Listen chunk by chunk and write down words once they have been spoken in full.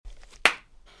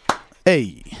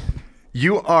Hey.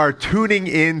 You are tuning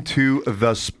into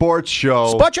the Sports Show.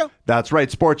 Sports Show. That's right,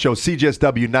 Sports Show,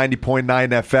 CJSW 90.9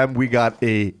 FM. We got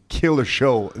a killer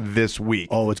show this week.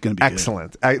 Oh, it's going to be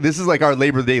excellent. This is like our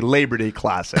Labor Day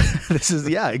classic.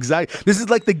 Exactly. This is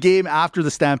like the game after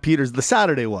the Stampeders, the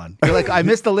Saturday one. You're like, I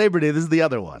missed the Labor Day. This is the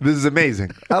other one. This is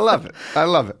amazing. I love it. I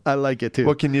like it too.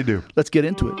 What can you do? Let's get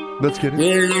into it.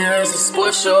 Yeah, it's a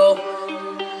sports show.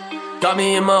 Got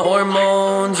me in my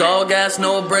hormones, all gas,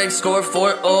 no brakes, score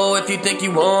 4-0. If you think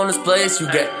you own this place,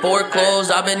 you get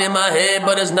foreclosed. I've been in my head,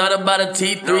 but it's not about a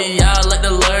T3. Yeah, I like to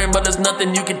learn, but there's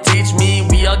nothing you can teach me.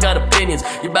 We all got opinions,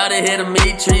 you about to hit a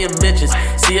meat tree and Mitches.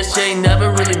 CSJ never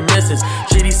really misses.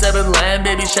 GD7 land,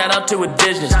 baby, shout out to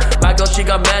Indigenous. My girl, she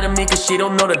got mad at me cause she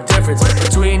don't know the difference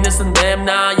between this and them.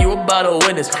 Now you about to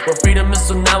win this. Well, freedom is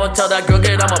so now I tell that girl,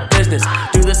 get on my business.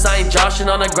 Do this, I ain't joshing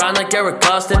on the grind like Eric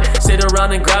Costin. Sit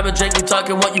around and grab a drink. You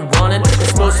talking what you wanted.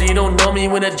 It's mostly you don't know me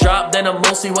when it drop. Then I'm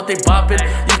mostly what they bopping.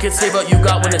 You can say what you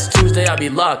got when it's Tuesday. I be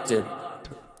locked in.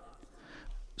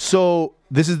 So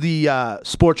this is the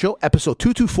Sports Show, episode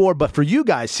 224. But for you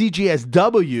guys,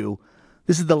 CJSW,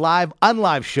 this is the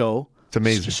unlive show. It's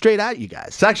amazing. Straight at you guys.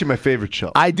 It's actually my favorite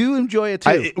show. I do enjoy it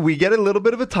too. We get a little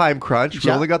bit of a time crunch.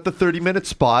 We only got the 30-minute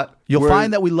spot. You'll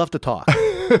find that we love to talk.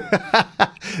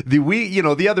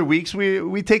 The other weeks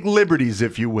we take liberties,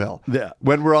 if you will,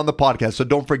 when we're on the podcast. So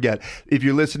don't forget, if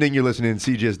you're listening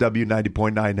CJSW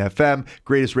 90.9 FM,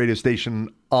 greatest radio station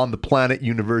on the planet,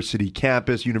 University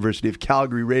Campus, University of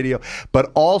Calgary Radio.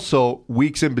 But also,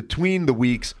 weeks in between the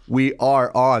weeks, we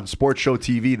are on Sports Show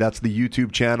TV. That's the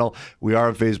YouTube channel. We are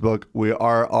on Facebook. We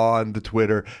are on the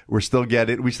Twitter. We still got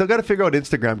to figure out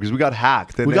Instagram because we got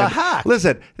hacked. We got hacked.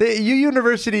 Listen, you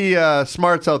university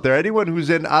smarts out there, anyone who's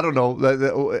in, I don't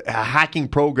know, a hacking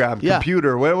program,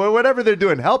 computer, whatever they're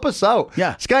doing, help us out.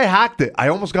 Yeah. This guy hacked it. I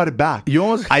almost got it back.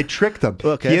 I tricked him.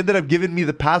 Okay. He ended up giving me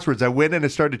the passwords. I went in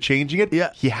and started changing it.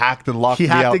 Yeah. He hacked and locked me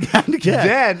out. Again.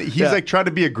 Then he's like trying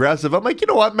to be aggressive. I'm like, you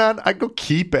know what, man? I go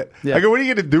keep it. Yeah. I go, what are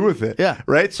you going to do with it? Yeah.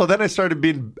 Right? So then I started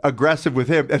being aggressive with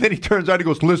him. And then he turns out, he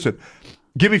goes, listen,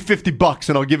 give me $50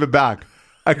 and I'll give it back.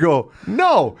 I go,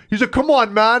 no. He's like, come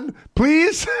on, man.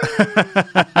 Please?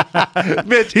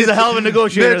 Mitch, he's a hell of a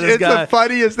negotiator, Mitch, this guy. It's the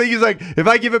funniest thing. He's like, if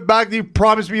I give it back, you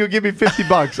promise me you'll give me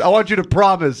 $50. I want you to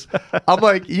promise. I'm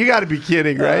like, you got to be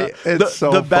kidding, right? It's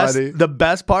so funny. The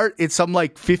best part, it's some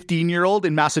like 15-year-old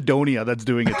in Macedonia that's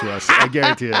doing it to us. I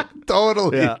guarantee it.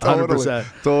 Totally. Yeah,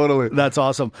 100%. Totally. That's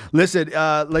awesome. Listen,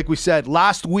 like we said,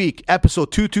 last week,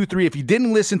 episode 223, if you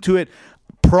didn't listen to it,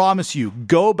 promise you,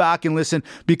 go back and listen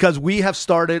because we have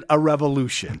started a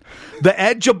revolution. The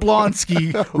Ed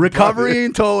Jablonski Recovery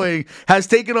and Towing has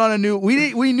taken on a new.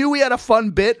 We knew we had a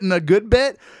fun bit and a good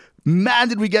bit. Man,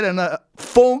 did we get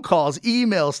phone calls,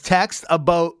 emails, text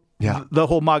about the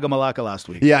whole Maga Malaka last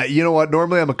week. Yeah, you know what?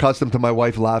 Normally I'm accustomed to my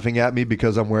wife laughing at me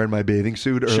because I'm wearing my bathing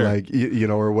suit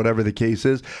or or whatever the case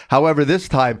is. However, this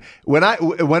time,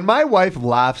 when my wife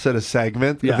laughs at a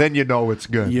segment, then you know it's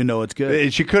good. You know it's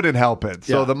good. She couldn't help it.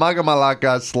 So the Maga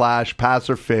Malaka / pass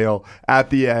or fail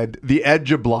at the end, the Ed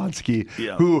Jablonski,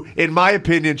 who, in my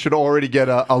opinion, should already get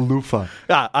a loofah.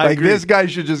 Yeah, I agree. This guy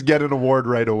should just get an award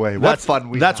right away. That's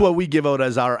fun. That's what we give out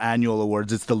as our annual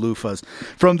awards. It's the loofahs.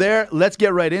 From there, let's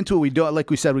get right into it. We do, like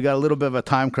we said, we got a little bit of a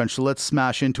time crunch, so let's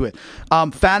smash into it.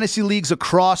 Fantasy leagues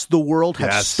across the world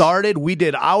have started. We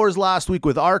did ours last week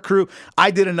with our crew.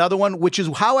 I did another one, which is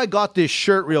how I got this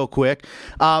shirt real quick.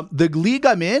 The league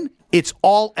I'm in, it's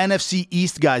all NFC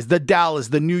East guys. The Dallas,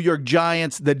 the New York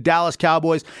Giants, the Dallas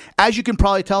Cowboys. As you can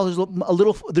probably tell,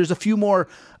 there's a few more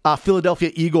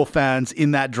Philadelphia Eagle fans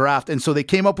in that draft. And so they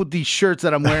came up with these shirts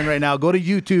that I'm wearing right now. Go to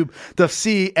YouTube to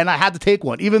see, and I had to take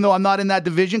one, even though I'm not in that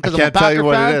division because I'm a Packer fan. I can't tell you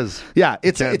what it is. Yeah,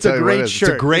 it's a great shirt.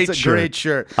 It's a great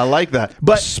shirt. I like that.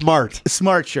 But smart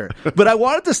shirt. But I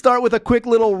wanted to start with a quick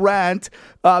little rant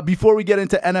before we get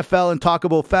into NFL and talk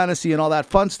about fantasy and all that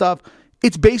fun stuff.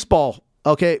 It's baseball.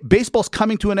 Okay, baseball's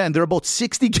coming to an end. There are about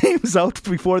 60 games out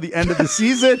before the end of the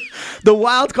season. The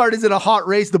wild card is in a hot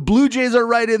race. The Blue Jays are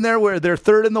right in there where they're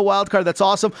third in the wild card. That's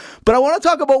awesome. But I want to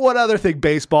talk about one other thing,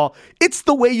 baseball. It's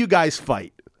the way you guys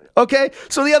fight. Okay,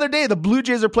 so the other day, the Blue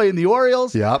Jays are playing the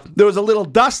Orioles. Yep. There was a little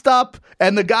dust up,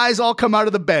 and the guys all come out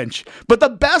of the bench. But the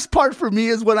best part for me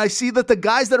is when I see that the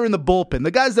guys that are in the bullpen,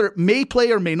 the guys that may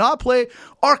play or may not play,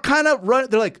 are kind of running.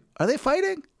 They're like, are they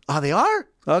fighting? Oh, they are?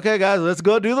 Okay, guys, let's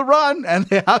go do the run. And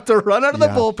they have to run out of the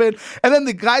bullpen. And then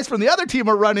the guys from the other team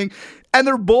are running, and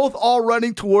they're both all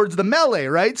running towards the melee,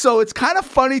 right? So it's kind of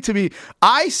funny to me.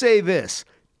 I say this.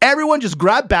 Everyone just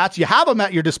grab bats. You have them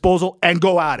at your disposal and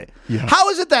go at it. Yeah. How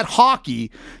is it that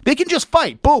hockey, they can just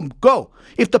fight? Boom, go.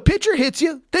 If the pitcher hits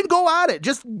you, then go at it.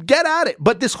 Just get at it.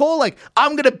 But this whole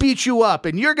I'm going to beat you up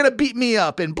and you're going to beat me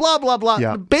up and blah, blah, blah.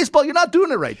 Yeah. Baseball, you're not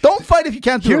doing it right. Don't fight if you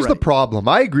can't do it right. Here's the problem.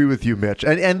 I agree with you, Mitch.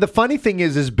 And the funny thing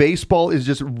is baseball is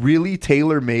just really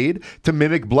tailor-made to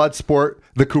mimic blood sport,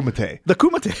 the kumite. The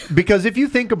kumite. Because if you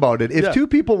think about it, if two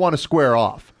people want to square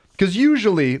off, because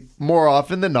usually, more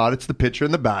often than not, it's the pitcher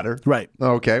and the batter. Right.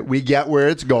 Okay, we get where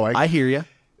it's going. I hear you.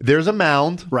 There's a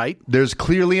mound. Right. There's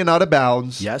clearly an out of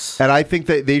bounds. Yes. And I think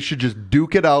that they should just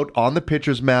duke it out on the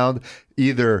pitcher's mound,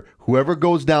 either whoever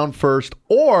goes down first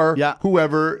or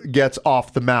whoever gets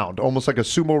off the mound. Almost like a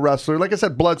sumo wrestler. Like I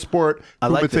said, blood sport,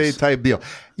 kumite type deal.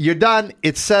 You're done.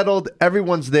 It's settled.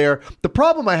 Everyone's there. The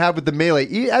problem I have with the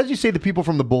melee, as you say, the people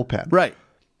from the bullpen. Right.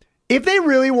 If they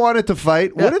really wanted to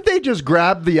fight, wouldn't they just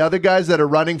grab the other guys that are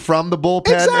running from the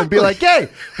bullpen and be like, hey,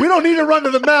 we don't need to run to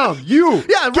the mound. You,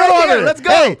 get over here. Let's go.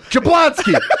 Hey,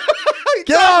 Jablonski,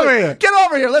 get over here. Get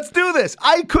over here. Let's do this.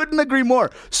 I couldn't agree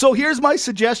more. So here's my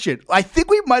suggestion. I think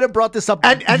we might have brought this up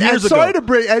years ago.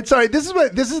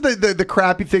 This is the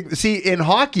crappy thing. See, in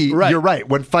hockey, you're right.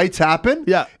 When fights happen,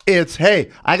 it's, hey,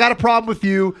 I got a problem with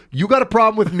you. You got a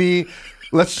problem with me.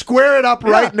 Let's square it up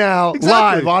right now,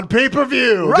 live on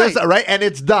pay-per-view. Right? And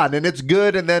it's done, and it's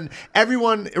good, and then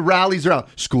everyone rallies around.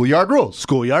 Schoolyard rules.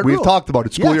 We've talked about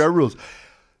it. Schoolyard rules.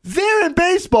 There in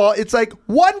baseball, it's like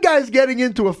one guy's getting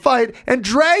into a fight and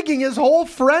dragging his whole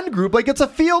friend group like it's a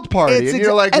field party. And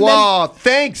you're like, wow,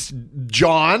 thanks,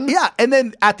 John. Yeah, and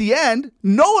then at the end,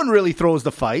 no one really throws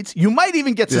the fights. You might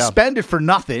even get suspended for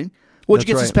nothing. What'd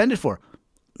you get suspended for?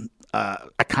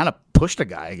 I kind of pushed a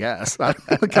guy, I guess. I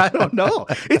don't know.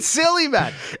 It's silly,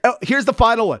 man. Here's the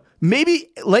final one. Maybe,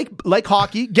 like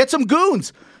hockey, get some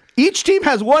goons. Each team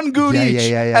has one goon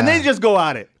each, and they just go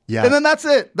at it. Yeah. And then that's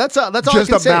it. That's all I can say.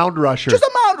 Just a mound rusher. Just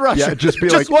a mound rusher. Yeah, just be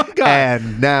just one guy.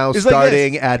 And now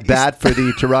starting at bat for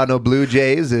the Toronto Blue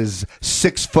Jays is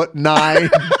 6'9".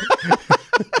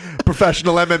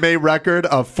 Professional MMA record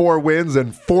of 4 wins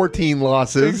and 14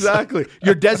 losses. Exactly.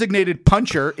 Your designated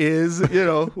puncher is,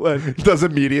 does a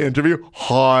media interview.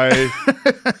 Hi.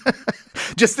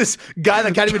 Just this guy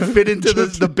that can't even fit into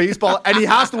the baseball, and he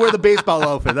has to wear the baseball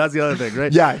outfit. That's the other thing,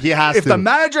 right? Yeah, he has to. If the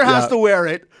manager has to wear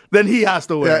it, then he has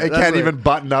to wear it. It can't even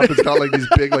button up. It's got like these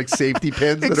big safety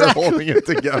pins that are holding it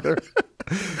together.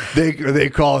 They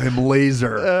call him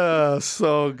Laser.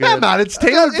 So good. Yeah, man, it's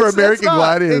tailored for American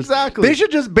Gladiators. Exactly. They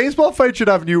should baseball fights should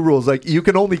have new rules. Like you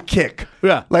can only kick.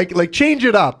 Yeah. Like change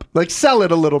it up. Like sell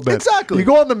it a little bit. Exactly. You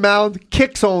go on the mound,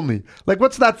 kicks only. Like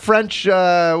what's that French?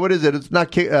 What is it? It's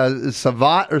not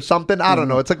savate or something. I don't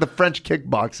know. It's like the French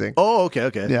kickboxing. Oh,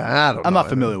 okay. Yeah, I'm not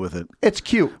familiar with it. It's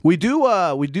cute. We do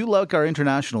like our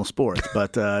international sports,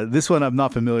 but this one I'm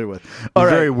not familiar with.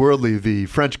 Very worldly. The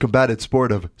French combated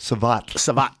sport of savate.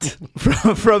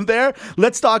 From there,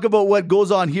 let's talk about what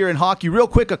goes on here in hockey. Real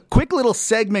quick, a quick little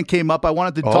segment came up. I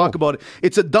wanted to talk about it.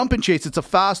 It's a dump and chase. It's a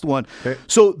fast one. Okay.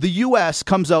 So the U.S.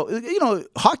 comes out.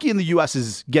 Hockey in the U.S.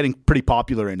 is getting pretty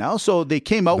popular right now. So they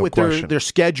came out with their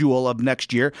schedule of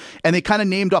next year, and they kind of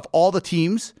named off all the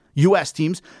teams, U.S.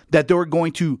 teams, that they were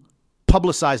going to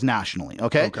publicized nationally,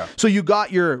 okay? So you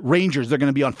got your Rangers, they're going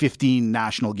to be on 15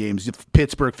 national games.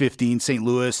 Pittsburgh 15, St.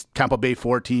 Louis, Tampa Bay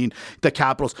 14, the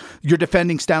Capitals. Your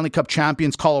defending Stanley Cup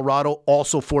champions, Colorado,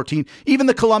 also 14. Even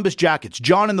the Columbus Jackets,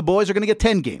 John and the boys are going to get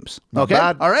 10 games, okay?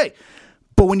 Not bad. All right.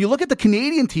 But when you look at the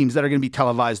Canadian teams that are going to be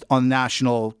televised on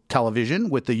national television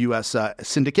with the U.S.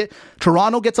 syndicate,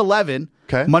 Toronto gets 11,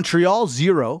 Montreal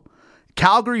 0,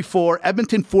 Calgary 4,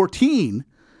 Edmonton 14,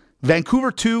 Vancouver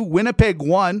 2, Winnipeg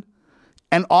 1,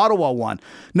 and Ottawa 1.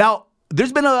 Now,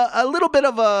 there's been a little bit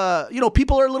of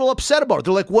people are a little upset about it.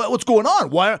 They're like, what's going on?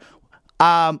 Why?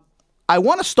 I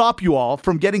want to stop you all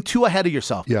from getting too ahead of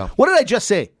yourself. Yeah. What did I just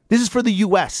say? This is for the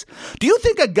U.S. Do you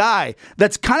think a guy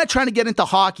that's kind of trying to get into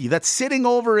hockey, that's sitting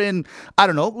over in, I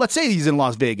don't know, let's say he's in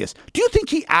Las Vegas, do you think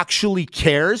he actually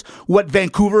cares what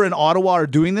Vancouver and Ottawa are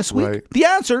doing this week? Right. The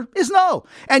answer is no.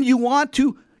 And you want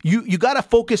to... You got to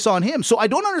focus on him. So I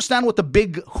don't understand what the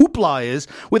big hoopla is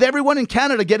with everyone in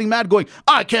Canada getting mad going,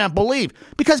 I can't believe.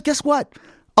 Because guess what?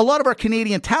 A lot of our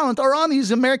Canadian talent are on these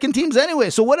American teams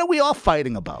anyway. So what are we all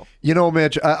fighting about?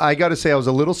 Mitch, I got to say I was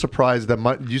a little surprised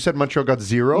that you said Montreal got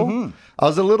 0. Mm-hmm. I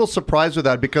was a little surprised with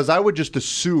that because I would just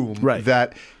assume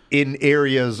that in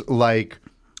areas like,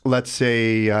 let's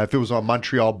say if it was on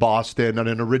Montreal, Boston, on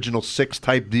an original 6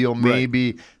 type deal,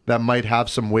 maybe that might have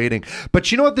some weighting.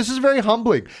 But you know what? This is very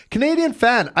humbling. Canadian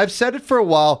fan, I've said it for a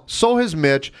while. So has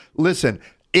Mitch. Listen,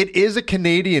 it is a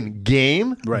Canadian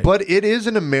game, right, but it is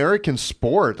an American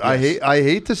sport. Yes. I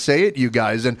hate to say it, you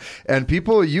guys, and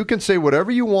people, you can say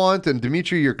whatever you want, and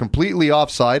Dimitri, you're completely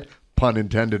offside. Pun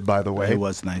intended, by the way. It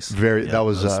was nice. That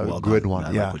was a well good done.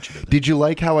 one. Yeah. Like did you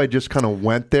like how I just kind of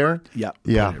went there? Yeah.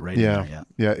 Yeah.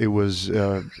 It was,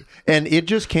 and it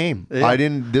just came. Yeah. I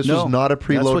didn't. This was not a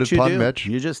preloaded pun, Mitch.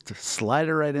 You just slide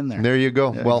it right in there. There you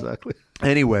go. Yeah, well, exactly.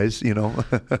 Anyways,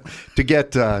 to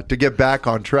get back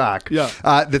on track. Yeah.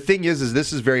 The thing is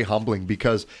this is very humbling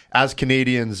because as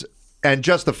Canadians, and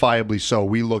justifiably so,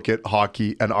 we look at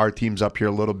hockey and our teams up here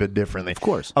a little bit differently.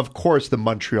 Of course, the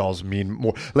Montreals mean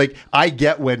more. Like I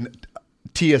get when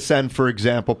TSN, for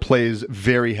example, plays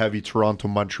very heavy Toronto,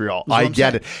 Montreal. I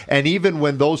get it. And even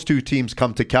when those two teams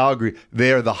come to Calgary,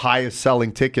 they are the highest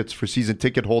selling tickets for season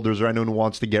ticket holders or anyone who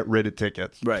wants to get rid of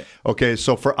tickets. Right. Okay,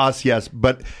 so for us, yes,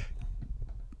 but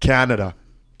Canada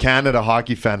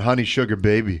hockey fan, honey sugar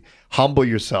baby, humble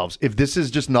yourselves. If this is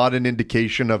just not an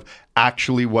indication of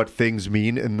actually what things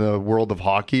mean in the world of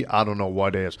hockey, I don't know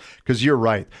what is. Because you're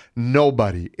right.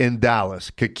 Nobody in Dallas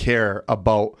could care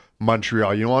about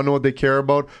Montreal. You want to know what they care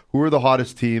about? Who are the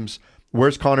hottest teams?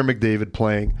 Where's Connor McDavid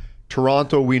playing?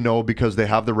 Toronto, we know because they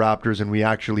have the Raptors and we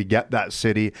actually get that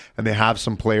city and they have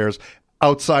some players.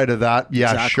 Outside of that,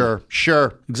 yeah, exactly.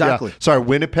 Sure. Exactly. Yeah. Sorry,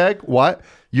 Winnipeg, what?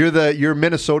 You're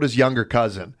Minnesota's younger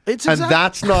cousin. And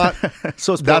that's not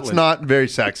so is that's not very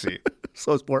sexy.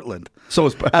 So is Portland. So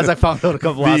is as I found out a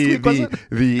couple last week.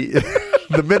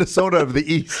 The Minnesota of the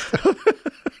East.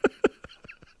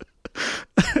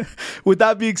 With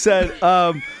that being said,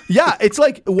 it's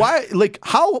like why? Like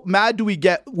how mad do we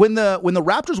get when the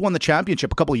Raptors won the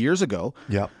championship a couple of years ago?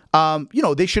 Yeah.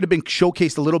 They should have been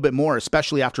showcased a little bit more,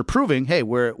 especially after proving, hey,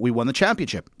 we won the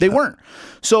championship. They weren't.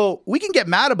 So we can get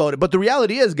mad about it, but the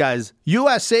reality is, guys,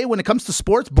 USA, when it comes to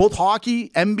sports, both hockey,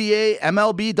 NBA,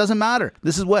 MLB, doesn't matter.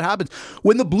 This is what happens.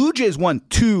 When the Blue Jays won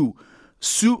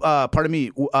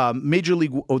Major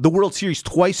League, the World Series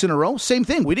twice in a row. Same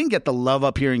thing. We didn't get the love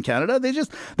up here in Canada.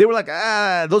 They were like,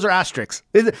 those are asterisks.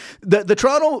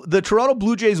 The Toronto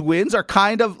Blue Jays wins are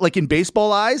kind of like in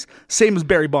baseball eyes, same as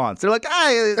Barry Bonds. They're like,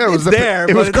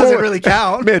 it doesn't really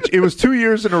count. Mitch, it was 2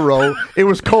 years in a row. It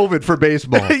was COVID for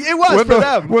baseball. It was for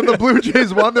them. When the Blue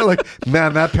Jays won, they're like,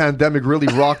 man, that pandemic really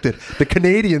rocked it. The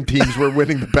Canadian teams were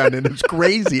winning the pennant. It's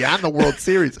crazy. And the World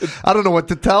Series. I don't know what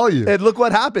to tell you. And look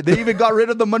what happened. They even got rid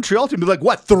of the Montreal team. They're like,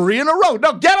 what, 3 in a row?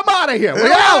 No, get them out of here.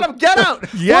 Get out.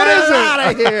 What is it?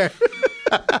 Out of here.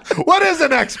 What is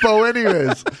an expo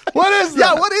anyways? What is that?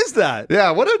 Yeah, what is that?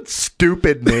 Yeah, what a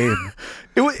stupid name.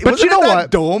 But you know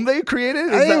what? Dome they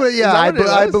created?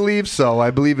 I believe so. I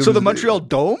believe it was the Montreal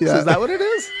Domes? Yeah. Is that what it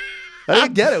is? I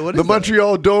didn't get it. What is the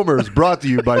Montreal Domers, brought to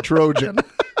you by Trojan.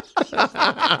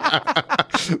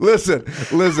 Listen.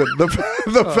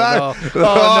 The fact.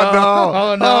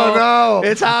 No. No.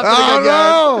 It's happening again.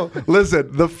 No.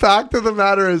 Listen, the fact of the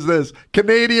matter is this: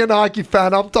 Canadian hockey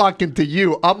fan, I'm talking to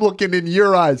you. I'm looking in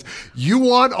your eyes. You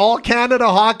want all Canada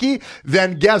hockey?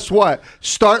 Then guess what?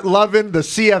 Start loving the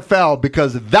CFL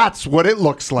because that's what it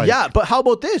looks like. Yeah, but how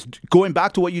about this? Going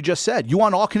back to what you just said, you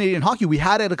want all Canadian hockey? We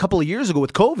had it a couple of years ago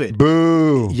with COVID.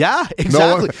 Boo. Yeah,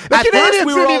 exactly. At first,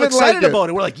 we were all excited about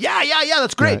it. We're like, yeah,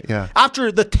 that's great. Yeah.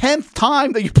 After the 10th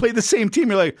time that you play the same team,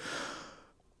 you're like,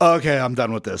 okay, I'm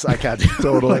done with this. I can't do it.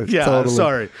 Totally.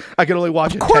 Sorry. I can only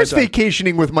watch it. Of course,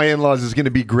 vacationing with my in-laws is going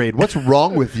to be great. What's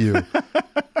wrong with you?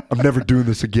 I'm never doing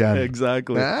this again.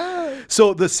 Exactly.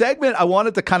 So the segment I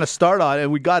wanted to kind of start on,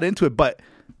 and we got into it, but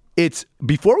it's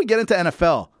before we get into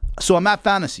NFL. So I'm at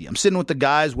fantasy. I'm sitting with the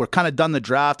guys. We're kind of done the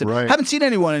draft. And haven't seen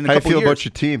anyone in a couple years. How do you feel about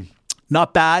your team?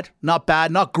 Not bad,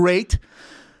 not great.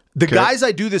 The guys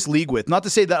I do this league with, not to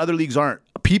say that other leagues aren't,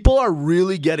 people are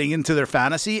really getting into their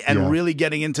fantasy and really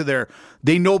getting into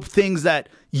they know things that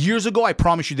years ago, I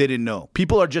promise you they didn't know.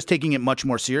 People are just taking it much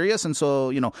more serious. And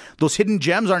so, those hidden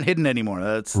gems aren't hidden anymore.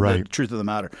 That's the truth of the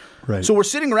matter. Right. So we're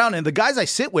sitting around and the guys I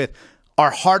sit with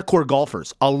are hardcore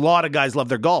golfers. A lot of guys love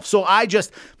their golf. So I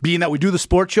just, being that we do the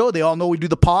sports show, they all know we do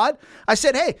the pod. I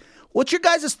said, hey, what's your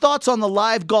guys' thoughts on the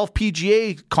live golf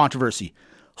PGA controversy?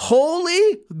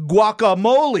 Holy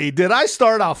guacamole, did I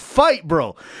start a fight,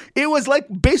 bro. It was like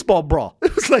baseball brawl.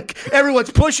 It was like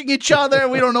everyone's pushing each other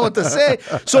and we don't know what to say.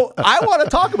 So I want to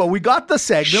talk about, we got the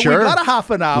segment, we got a half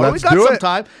an hour, we got some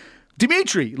time.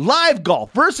 Dimitri, live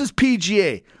golf versus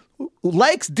PGA.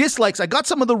 Likes, dislikes. I got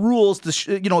some of the rules to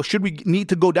should we need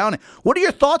to go down it. What are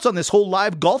your thoughts on this whole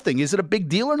live golf thing? Is it a big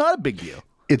deal or not a big deal?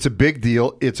 It's a big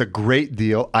deal. It's a great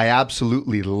deal. I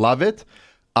absolutely love it.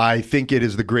 I think it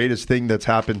is the greatest thing that's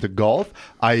happened to golf.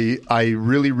 I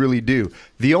really, really do.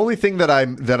 The only thing that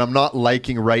I'm not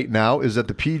liking right now is that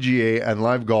the PGA and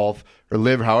Live Golf, or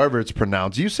Live, however it's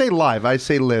pronounced. You say Live, I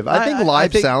say Live. I think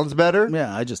Live sounds better.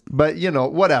 Yeah, But,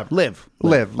 whatever. Live.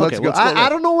 Let's go. I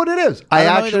don't know what it is. I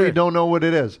actually don't know what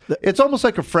it is. It's almost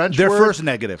like a French word. Their first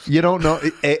negative. You don't know.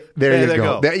 There you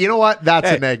go. You know what? That's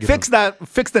a negative. Fix that.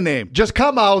 Fix the name. Just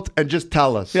come out and just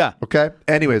tell us. Yeah. Okay?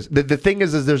 Anyways, the thing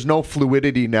is there's no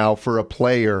fluidity now for a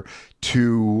player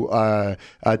to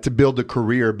build a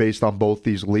career based on both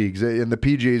these leagues. And the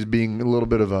PGA is being a little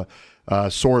bit of a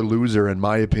sore loser, in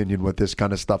my opinion, with this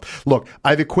kind of stuff. Look,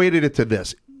 I've equated it to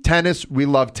this. Tennis, we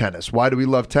love tennis. Why do we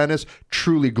love tennis?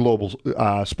 Truly global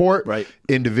sport. Right.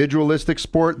 Individualistic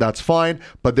sport, that's fine.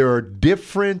 But there are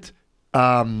different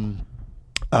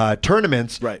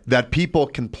tournaments that people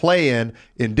can play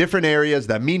in different areas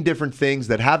that mean different things,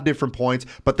 that have different points,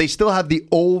 but they still have the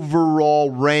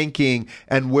overall ranking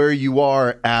and where you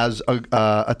are as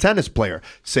a tennis player.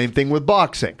 Same thing with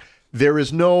boxing. There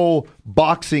is no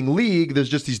boxing league. There's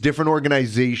just these different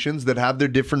organizations that have their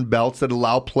different belts that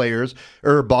allow players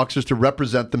or boxers to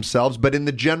represent themselves. But in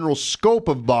the general scope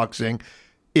of boxing,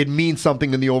 it means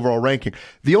something in the overall ranking.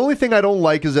 The only thing I don't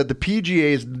like is that the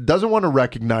PGA doesn't want to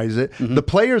recognize it. Mm-hmm. The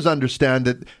players understand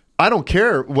that I don't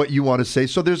care what you want to say.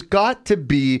 So there's got to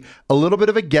be a little bit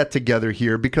of a get-together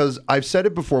here, because I've said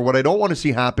it before. What I don't want to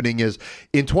see happening is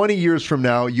in 20 years from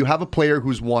now, you have a player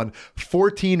who's won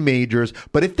 14 majors,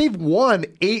 but if they've won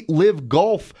 8 Live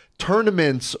Golf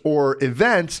tournaments or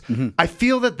events, I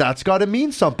feel that that's got to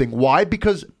mean something. Why?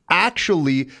 Because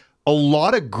actually a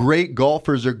lot of great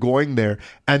golfers are going there,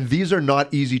 and these are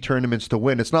not easy tournaments to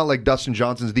win. It's not like Dustin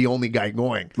Johnson's the only guy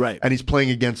going. Right. And he's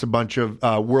playing against a bunch of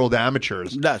world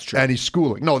amateurs. That's true. And he's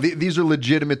schooling. No, these are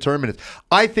legitimate tournaments.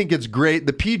 I think it's great.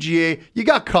 The PGA, you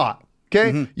got caught.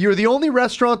 Okay, You're the only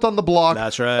restaurant on the block.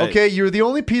 That's right. Okay, you're the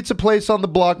only pizza place on the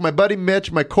block. My buddy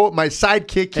Mitch, my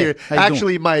sidekick here,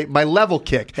 actually my level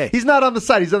kick. Hey. He's not on the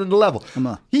side. He's on the level.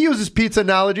 He uses pizza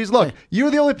analogies. Look, you're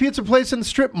the only pizza place in the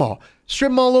strip mall.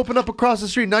 Strip mall open up across the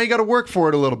street. Now you got to work for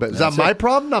it a little bit. Is that my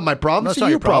problem? Not my problem. That's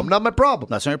not your problem. Not my problem.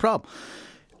 That's not your problem.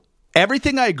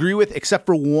 Everything I agree with except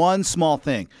for one small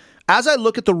thing. As I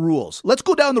look at the rules, let's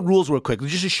go down the rules real quick,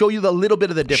 just to show you a little bit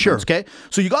of the difference, okay?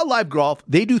 So you got Live Golf.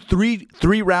 They do three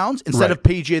rounds instead of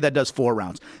PGA that does 4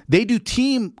 rounds. They do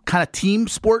team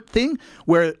sport thing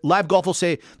where Live Golf will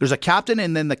say there's a captain,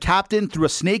 and then the captain, through a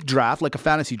snake draft, like a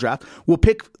fantasy draft, will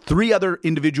pick 3 other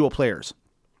individual players.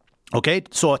 Okay,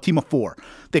 so a team of 4.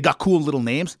 They got cool little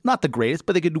names. Not the greatest,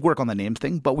 but they could work on the names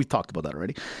thing. But we talked about that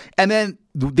already. And then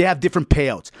they have different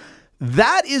payouts.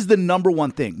 That is the number one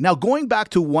thing. Now, going back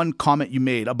to one comment you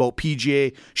made about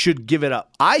PGA should give it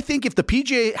up. I think if the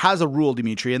PGA has a rule,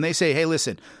 Dimitri, and they say, hey,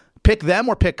 listen, pick them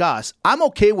or pick us, I'm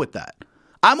okay with that.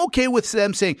 I'm okay with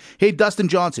them saying, hey, Dustin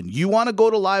Johnson, you want to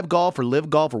go to Live Golf or Live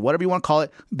Golf or whatever you want to call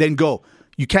it, then go.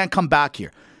 You can't come back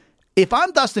here. If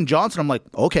I'm Dustin Johnson, I'm like,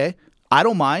 okay, I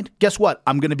don't mind. Guess what?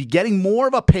 I'm going to be getting more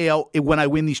of a payout when I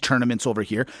win these tournaments over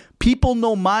here. People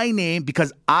know my name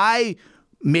because I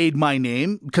made my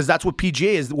name, because that's what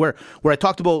PGA is, where I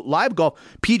talked about Live Golf.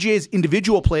 PGA's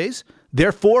individual plays,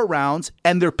 their 4 rounds,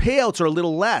 and their payouts are a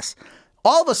little less.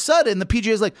 All of a sudden, the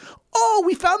PGA is like, oh,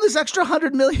 we found this extra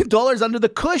 $100 million under the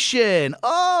cushion.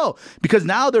 Oh, because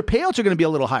now their payouts are going to be a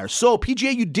little higher. So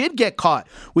PGA, you did get caught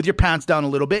with your pants down a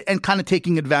little bit and kind of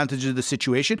taking advantage of the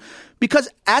situation, because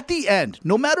at the end,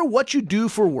 no matter what you do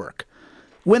for work,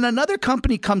 when another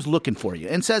company comes looking for you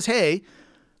and says, hey,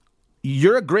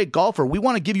 you're a great golfer, we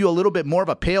want to give you a little bit more of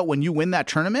a payout when you win that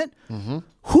tournament,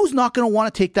 who's not going to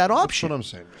want to take that option?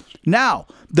 That's what I'm saying. Now,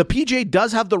 the PGA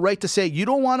does have the right to say, you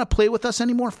don't want to play with us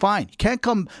anymore? Fine. You can't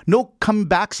come, no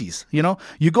comebacksies,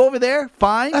 You go over there,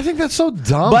 fine. I think that's so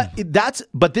dumb.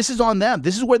 But this is on them.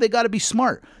 This is where they got to be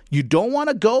smart. You don't want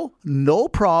to go? No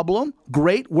problem.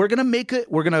 Great. We're going to make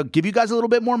it. We're going to give you guys a little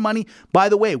bit more money. By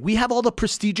the way, we have all the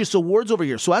prestigious awards over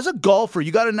here. So as a golfer,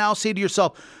 you got to now say to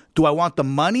yourself, do I want the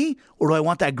money or do I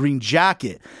want that green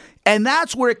jacket? And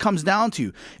that's where it comes down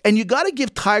to. And you got to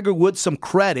give Tiger Woods some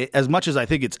credit, as much as I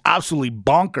think it's absolutely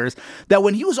bonkers, that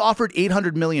when he was offered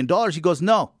 $800 million, he goes,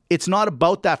 no, it's not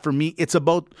about that for me. It's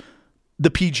about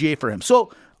the PGA for him.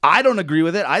 So I don't agree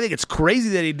with it. I think it's crazy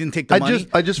that he didn't take the money.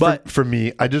 For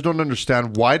me, I just don't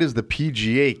understand, why does the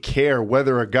PGA care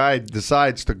whether a guy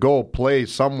decides to go play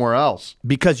somewhere else?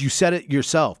 Because you said it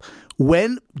yourself.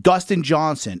 when Dustin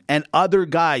Johnson and other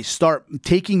guys start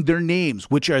taking their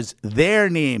names, which is their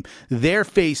name, their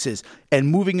faces, and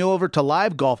moving over to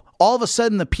live golf, all of a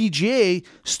sudden the PGA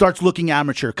starts looking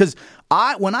amateur. Because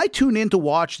when I tune in to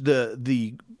watch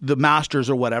the Masters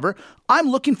or whatever, I'm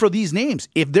looking for these names.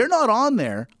 If they're not on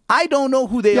there, I don't know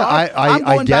who they are. I'm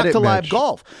going back to live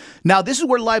golf. Now, this is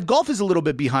where live golf is a little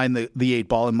bit behind the 8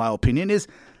 ball, in my opinion, is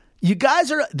you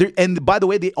guys are there. And by the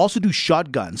way, they also do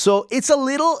shotgun. So it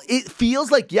feels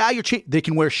like, they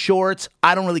can wear shorts.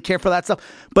 I don't really care for that stuff.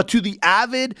 But to the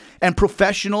avid and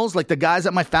professionals, like the guys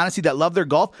at my fantasy that love their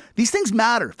golf, these things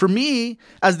matter. For me,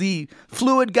 as the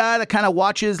fluid guy that kind of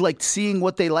watches, like seeing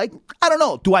what they like, I don't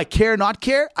know. Do I care, not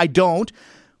care? I don't.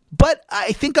 But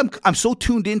I think I'm so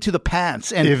tuned into the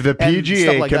pants. And if the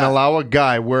PGA can allow a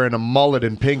guy wearing a mullet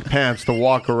and pink pants to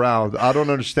walk around, I don't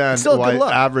understand why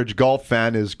average golf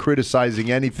fan is criticizing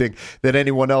anything that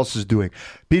anyone else is doing.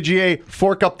 PGA,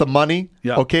 fork up the money,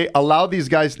 okay? Allow these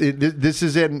guys. This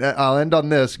is it. I'll end on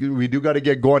this. We do got to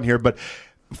get going here, but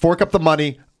fork up the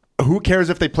money. Who cares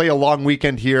if they play a long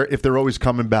weekend here if they're always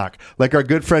coming back? Like our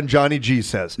good friend Johnny G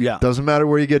says, doesn't matter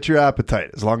where you get your appetite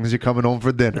as long as you're coming home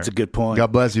for dinner. That's a good point.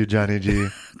 God bless you, Johnny G.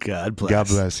 God bless. God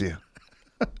bless you.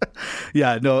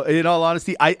 Yeah, no, in all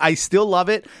honesty, I still love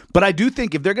it, but I do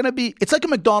think if they're going to be, it's like a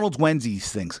McDonald's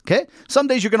Wednesdays things, okay? Some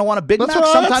days you're going to want a Big Mac,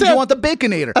 sometimes you want the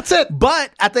Baconator. That's it.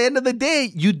 But at the end of the day,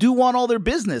 you do want all their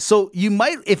business. So you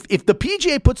might, if the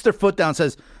PGA puts their foot down and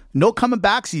says, no coming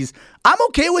backsies, I'm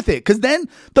okay with it because then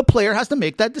the player has to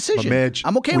make that decision. Midge,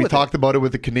 I'm okay with it. We talked about it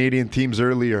with the Canadian teams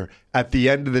earlier. At the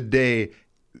end of the day,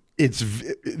 it's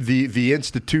the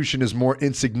institution is more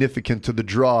insignificant to the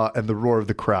draw and the roar of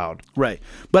the crowd. Right.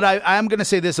 But I am going to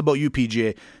say this about you,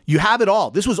 PGA. You have it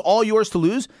all. This was all yours to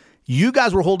lose. You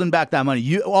guys were holding back that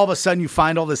money. All of a sudden, you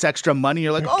find all this extra money.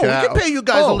 You're like, we can pay you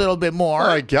guys a little bit more.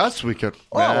 I guess we could.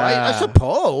 I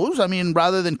suppose. I mean,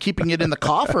 rather than keeping it in the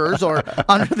coffers or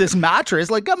under this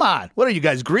mattress, like, come on. What are you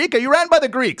guys, Greek? Are you ran by the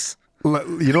Greeks?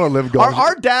 You know, Live Golf. Are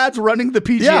our dads running the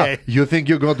PGA? Yeah. You think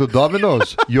you're going to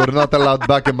Domino's? You're not allowed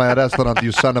back in my restaurant,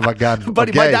 you son of a gun.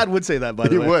 Buddy, my dad would say that, by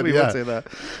the way. He would say that.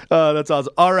 That's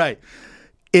awesome. All right.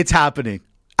 It's happening.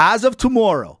 As of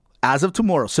tomorrow,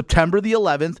 September the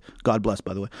 11th, God bless,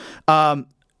 by the way,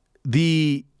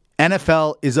 the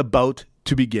NFL is about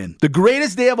to begin. The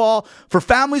greatest day of all. For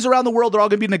families around the world, they're all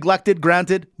going to be neglected,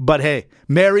 granted, but hey,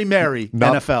 merry,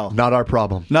 NFL. Not our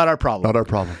problem. Not our problem. Not our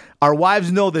problem. Our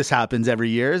wives know this happens every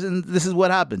year, and this is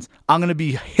what happens. I'm going to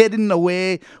be hidden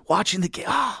away watching the game.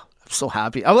 Oh, I'm so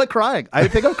happy. I'm like crying. I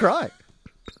think I'm crying.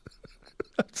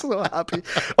 I'm so happy.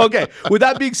 Okay, with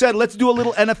that being said, let's do a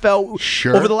little NFL.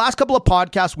 Sure. Over the last couple of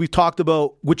podcasts, we've talked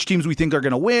about which teams we think are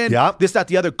going to win. Yep. This, that,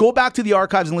 the other. Go back to the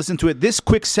archives and listen to it. This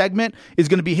quick segment is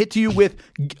going to be hit to you with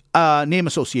name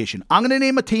association. I'm going to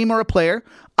name a team or a player.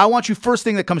 I want you first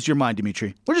thing that comes to your mind,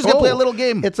 Dimitri. We're just going to play a little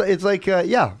game. It's like,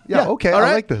 okay, all right.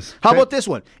 I like this. How about this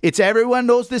one? It's everyone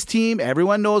knows this team.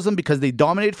 Everyone knows them because they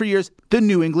dominated for years. The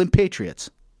New England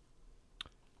Patriots.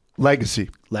 Legacy.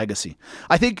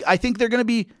 I think they're going to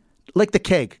be like the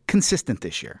keg, consistent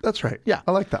this year. That's right. Yeah.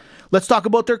 I like that. Let's talk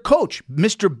about their coach,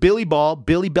 Mr. Billy Ball,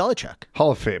 Billy Belichick.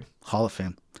 Hall of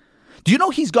Fame. Do you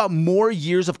know he's got more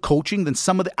years of coaching than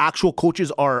some of the actual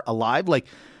coaches are alive? Like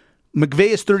McVay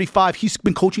is 35. He's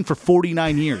been coaching for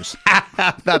 49 years.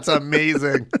 That's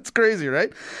amazing. That's crazy,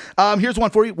 right? Here's one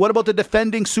for you. What about the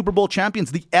defending Super Bowl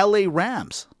champions, the LA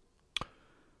Rams?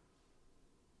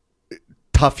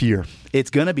 Tough year. It's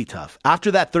going to be tough.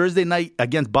 After that Thursday night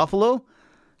against Buffalo,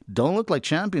 don't look like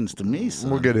champions to me,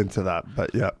 son. We'll get into that,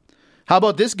 but yeah. How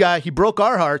about this guy? He broke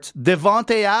our hearts.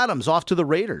 Devontae Adams off to the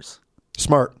Raiders.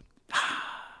 Smart.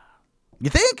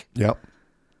 You think? Yep.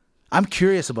 I'm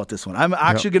curious about this one. I'm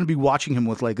actually going to be watching him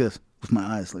with like this, with my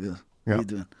eyes like this. Yep. What are you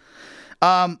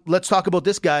doing? Let's talk about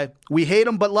this guy. We hate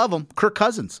him but love him. Kirk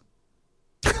Cousins.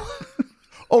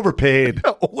 Overpaid.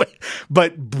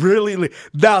 But brilliantly.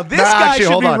 Now, this guy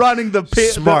should be running the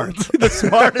pit. Smart. The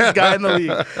smartest guy in the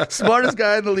league. Smartest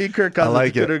guy in the league, Kirk Cousins. I like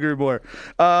it. Couldn't agree more.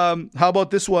 How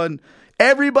about this one?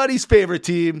 Everybody's favorite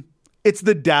team. It's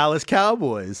the Dallas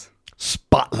Cowboys.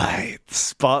 Spotlight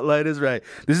is right.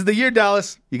 This is the year,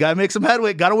 Dallas. You got to make some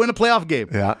headway. Got to win a playoff game.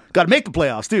 Yeah. Got to make the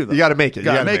playoffs, too. Though. You got to make it.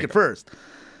 Got to make it first.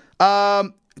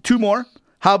 Two more.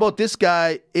 How about this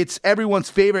guy? It's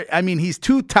everyone's favorite. I mean, he's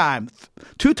two-time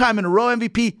in a row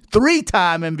MVP,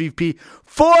 3-time MVP,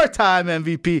 4-time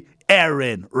MVP,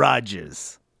 Aaron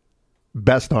Rodgers.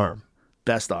 Best arm.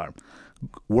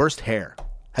 Worst hair.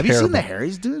 Have you seen the hair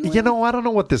he's doing? You know, I don't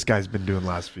know what this guy's been doing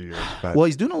last few years. But. Well,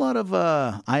 he's doing a lot of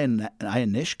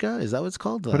Ionishka. Is that what it's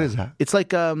called? What is that? It's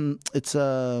like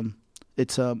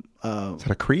Is that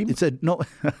a cream? It's a no.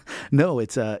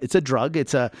 It's a drug.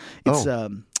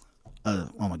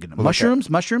 Oh my goodness!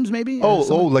 Mushrooms, maybe.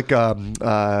 Like what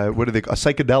are they? A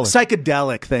psychedelic.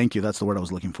 Psychedelic. Thank you. That's the word I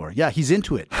was looking for. Yeah, he's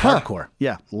into it. Hardcore.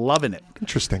 Yeah, loving it.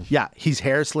 Interesting. Yeah, his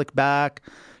hair slicked back.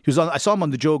 I saw him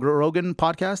on the Joe Rogan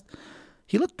podcast.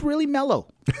 He looked really mellow.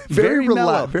 Very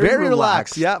mellow. Very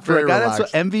relaxed. Yeah, for a guy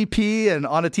that's MVP and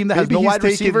on a team that has no wide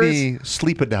receivers. Maybe he's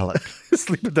taking the sleepadelic.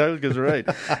 Sleepadelic is right.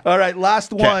 All right,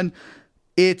 last one.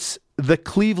 It's the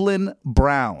Cleveland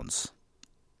Browns.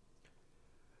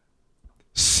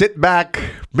 Sit back,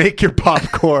 make your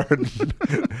popcorn.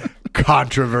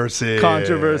 Controversy.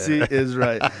 Controversy is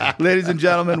right. Ladies and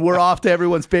gentlemen, we're off to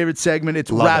everyone's favorite segment. It's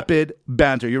Rapid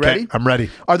Banter. You ready? I'm ready.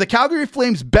 Are the Calgary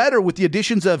Flames better with the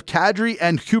additions of Kadri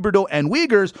and Huberdeau and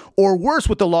Uyghurs, or worse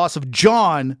with the loss of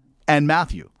John and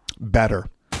Matthew? Better.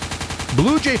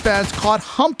 Blue Jay fans caught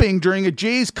humping during a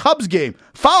Jays-Cubs game.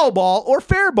 Foul ball or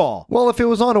fair ball? Well, if it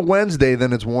was on a Wednesday,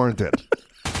 then it's warranted.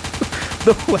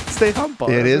 The Wednesday hump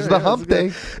ball. It is the hump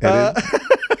day.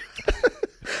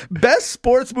 Best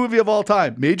sports movie of all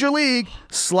time. Major League,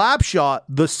 Slapshot,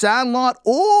 The Sandlot,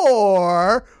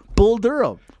 or Bull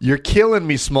Durham. You're killing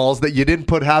me, Smalls, that you didn't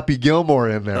put Happy Gilmore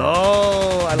in there.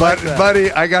 Oh, I like that.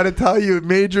 Buddy, I got to tell you,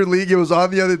 Major League, it was on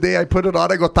the other day. I put it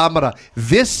on. I go, Tamara,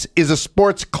 this is a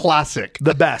sports classic.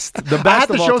 The best. The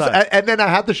best of all time. And then I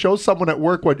had to show someone at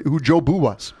work who Joe Boo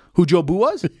was. Who Joe Boo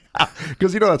was?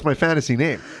 Because that's my fantasy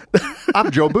name.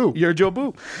 I'm Joe Boo. You're Joe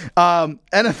Boo. NFL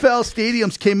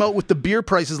stadiums came out with the beer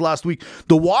prices last week.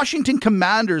 The Washington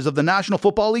Commanders of the National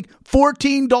Football League,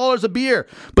 $14 a beer.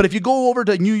 But if you go over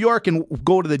to New York and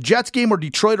go to the Jets game or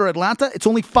Detroit or Atlanta, it's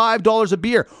only $5 a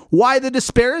beer. Why the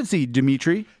disparity,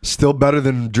 Dimitri? Still better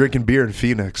than drinking beer in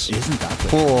Phoenix. Isn't that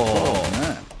good?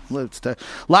 Oh man.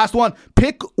 Last one.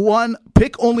 Pick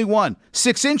only one.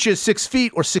 6 inches, 6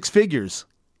 feet, or 6 figures.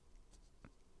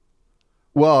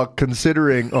 Well,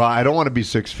 considering I don't want to be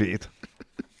 6 feet.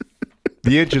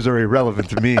 The inches are irrelevant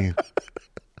to me.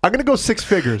 I'm going to go 6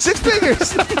 figures. 6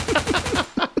 figures.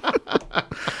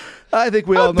 I think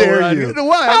we all know where you.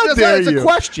 How dare you? It's a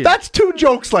question. That's 2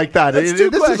 jokes like that. This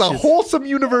is a wholesome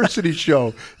university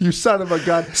show. You son of a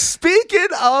gun. Speaking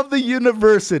of the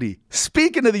university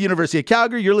of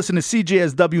Calgary, you're listening to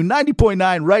CJSW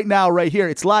 90.9 right now, right here.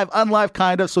 It's live, unlive,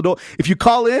 kind of. So if you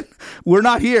call in, we're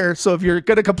not here. So if you're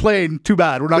going to complain, too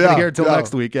bad. We're not going to hear it until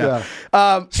next week. Yeah.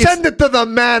 Send it to the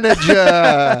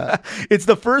manager. It's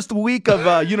the first week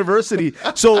of university.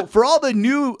 So for all the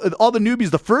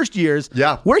newbies, the first years,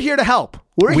 we're here to help.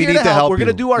 We're here to help. We're going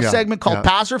to do our segment called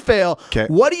Pass or Fail. Okay.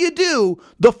 What do you do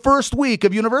the first week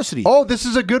of university? Oh, this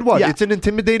is a good one. Yeah. It's an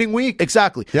intimidating week.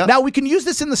 Exactly. Yeah. Now we can use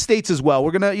this in the States as well.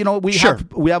 We're going to, we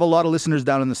have a lot of listeners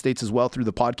down in the States as well through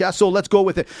the podcast. So let's go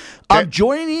with it. Okay.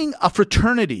 Joining a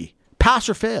fraternity, pass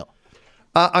or fail?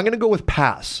 I'm going to go with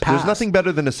pass. There's nothing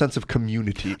better than a sense of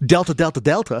community. Delta, Delta,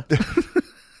 Delta.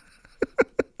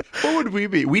 What would we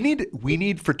be? We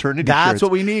need fraternity That's shirts.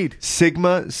 What we need.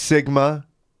 Sigma, Sigma.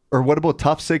 Or what about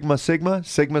Tough Sigma, Sigma,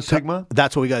 Sigma, Sigma?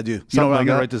 That's what we got to do. You know what? I'm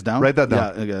going to write this down. Write that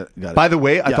down. Yeah, got it. By the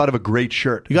way, I thought of a great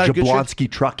shirt. You got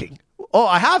Jablonski Trucking. Oh,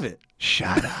 I have it.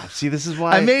 Shut up. See, this is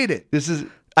why I made it.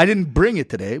 I didn't bring it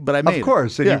today, but I made it. Of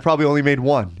course, and you probably only made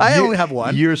one. I only have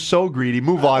one. You're so greedy.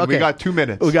 Move on. Okay. We got 2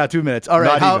 minutes. All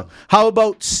right. How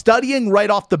about studying right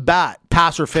off the bat?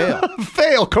 Pass or fail?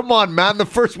 Fail. Come on, man. The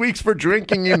first week's for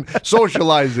drinking and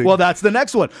socializing. Well, that's the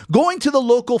next one. Going to the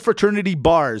local fraternity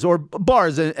bars or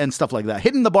bars and stuff like that.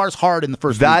 Hitting the bars hard in the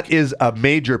first week. That is a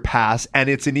major pass, and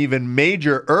it's an even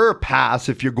major pass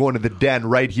if you're going to the Den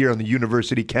right here on the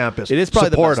university campus. It is probably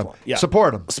the best one. Yeah.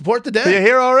 Support them. Support the Den. You're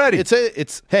here already.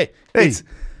 Hey. You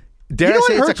know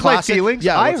what hurts my feelings?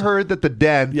 Yeah, I heard that the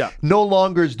Den no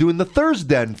longer is doing the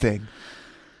Thursden thing.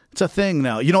 It's a thing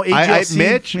now.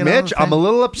 AGLC. Mitch, I'm a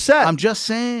little upset. I'm just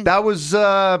saying. That was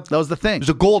the thing. It was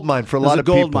a gold mine for a lot of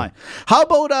people. Mine. How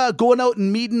about going out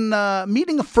and meeting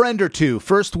a friend or two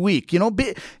first week?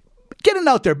 Getting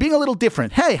out there, being a little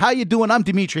different. Hey, how you doing? I'm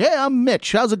Dimitri. Hey, I'm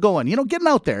Mitch. How's it going? Getting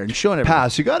out there and showing everything.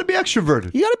 Pass. You got to be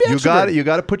extroverted. You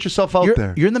got to put yourself out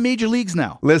there. You're in the major leagues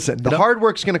now. Listen, the hard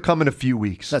work's going to come in a few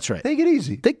weeks. That's right. Take it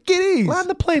easy. Land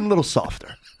the plane a little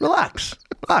softer. Relax.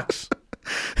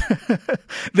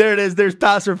 There it is. There's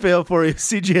pass or fail for you.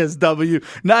 CJSW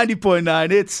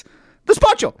 90.9. It's the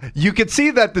Spot Show. You could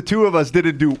see that the two of us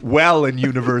didn't do well in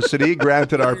university.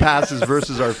 Granted, our passes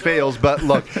versus our fails. But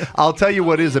look, I'll tell you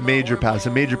what is a major pass.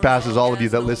 A major pass is all of you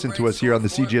that listen to us here on the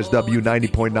CJSW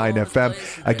 90.9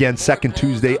 FM. Again, second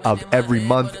Tuesday of every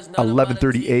month,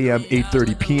 11:30 a.m.,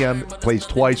 8:30 p.m. Plays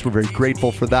twice. We're very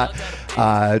grateful for that.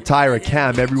 Tyra,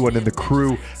 Cam, everyone in the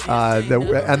crew, and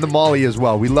the Molly as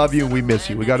well. We love you and we miss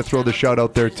you. We got to throw the shout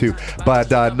out there too.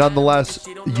 But nonetheless,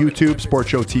 YouTube, Sports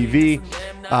Show TV.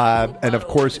 And of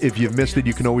course, if you've missed it,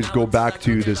 you can always go back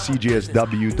to the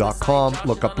CJSW.com,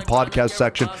 look up the podcast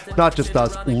section. Not just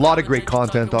us, a lot of great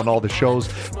content on all the shows.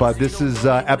 But this is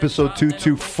episode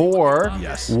 224.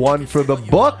 Yes. One for the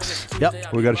books.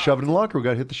 Yep. We got to shove it in the locker. We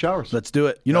got to hit the showers. Let's do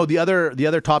it. You know, the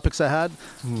other topics I had,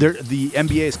 the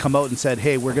NBA has come out and said,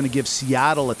 hey, we're going to give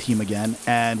Seattle a team again,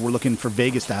 and we're looking for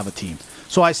Vegas to have a team.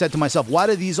 So I said to myself, why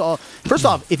do these all... First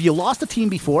off, if you lost a team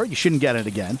before, you shouldn't get it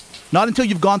again. Not until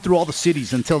you've gone through all the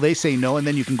cities, until they say no, and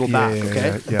then you can go back,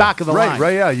 okay? Yeah. Back of the line.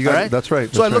 Right, yeah. You got right? That's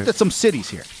right. So I looked at some cities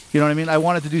here. You know what I mean? I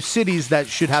wanted to do cities that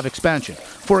should have expansion.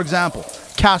 For example,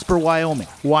 Casper, Wyoming.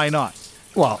 Why not?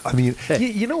 Well, I mean, hey.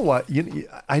 you know what?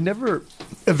 I never...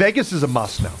 Vegas is a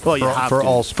must now well, for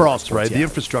all sports, right? Yeah. The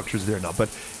infrastructure's there now, but...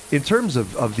 In terms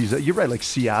of these, you're right, like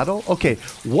Seattle. Okay,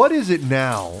 what is it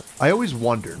now? I always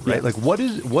wondered, right? Yeah. Like, what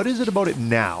is it about it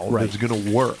now that's going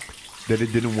to work that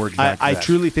it didn't work back then? I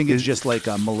truly think it's just like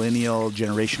a millennial,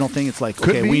 generational thing. It's like,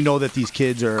 okay, we know that these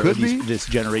kids are, this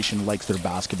generation likes their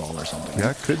basketball or something.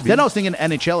 Yeah, could be. Then I was thinking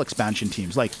NHL expansion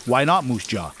teams. Like, why not Moose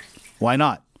Jaw? Why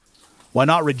not? Why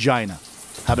not Regina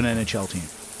have an NHL team?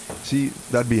 See,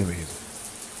 that'd be amazing.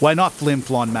 Why not Flin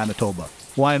Flon, Manitoba?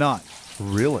 Why not?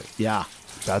 Really? Yeah.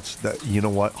 That's that. You know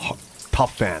what?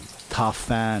 Tough fan. Tough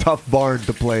barn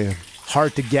to play in.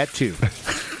 Hard to get to.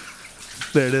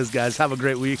 There it is, guys. Have a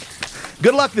great week.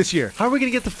 Good luck this year. How are we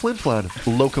going to get the Flin Flon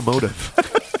locomotive?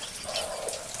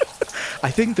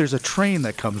 I think there's a train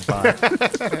that comes by.